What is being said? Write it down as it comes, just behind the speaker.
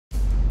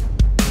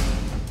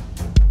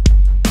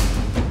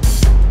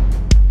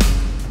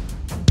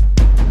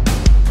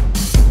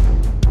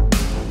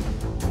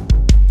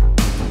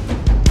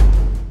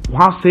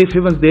वहाँ safe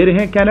havens दे रहे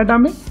हैं कनाडा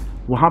में,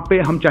 वहाँ पे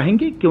हम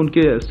चाहेंगे कि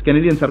उनके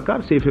कैनेडियन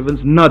सरकार सेफ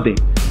हेवन्स न दें।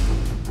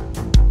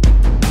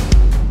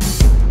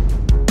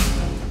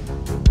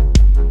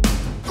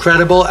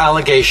 Credible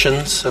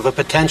allegations of a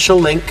potential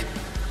link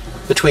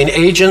between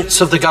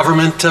agents of the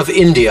government of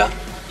India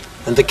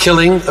and the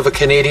killing of a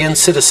Canadian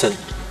citizen,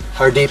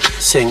 Hardeep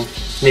Singh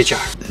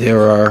Nijjar.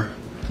 There are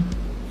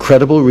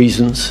credible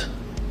reasons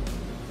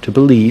to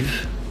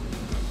believe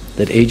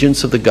that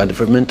agents of the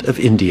government of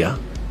India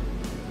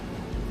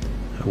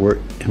were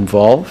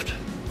involved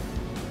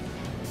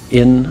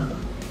in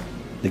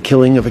the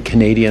killing of a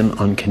Canadian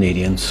on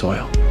Canadian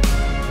soil.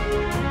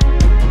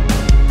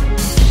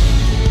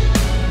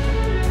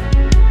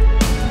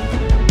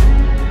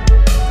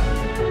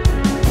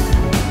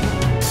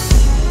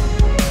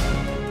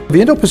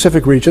 The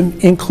Indo-Pacific region,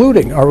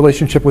 including our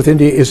relationship with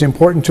India, is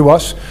important to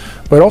us,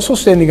 but also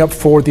standing up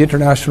for the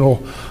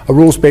international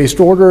rules-based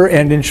order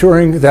and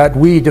ensuring that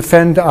we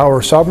defend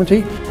our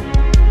sovereignty.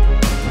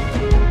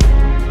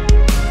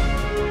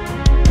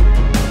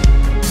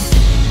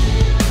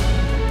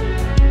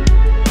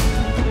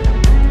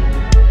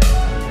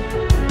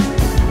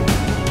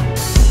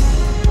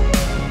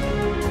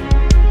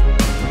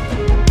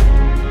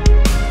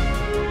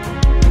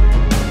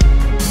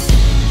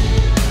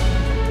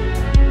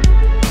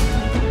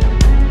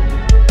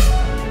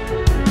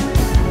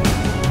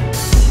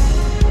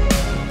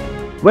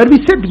 Where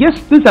we said,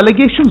 yes, these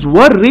allegations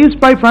were raised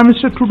by Prime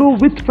Minister Trudeau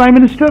with Prime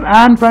Minister,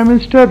 and Prime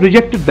Minister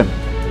rejected them.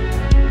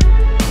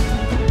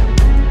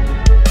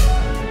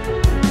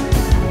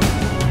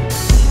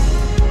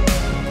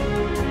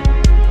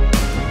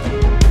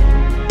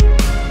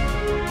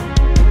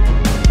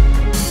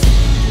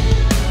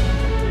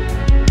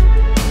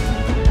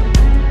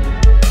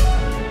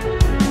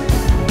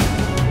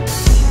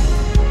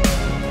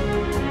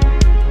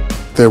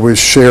 There was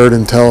shared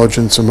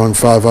intelligence among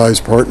Five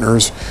Eyes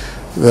partners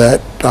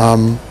that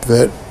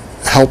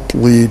helped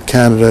lead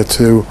Canada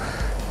to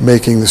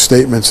making the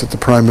statements that the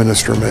Prime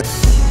Minister made.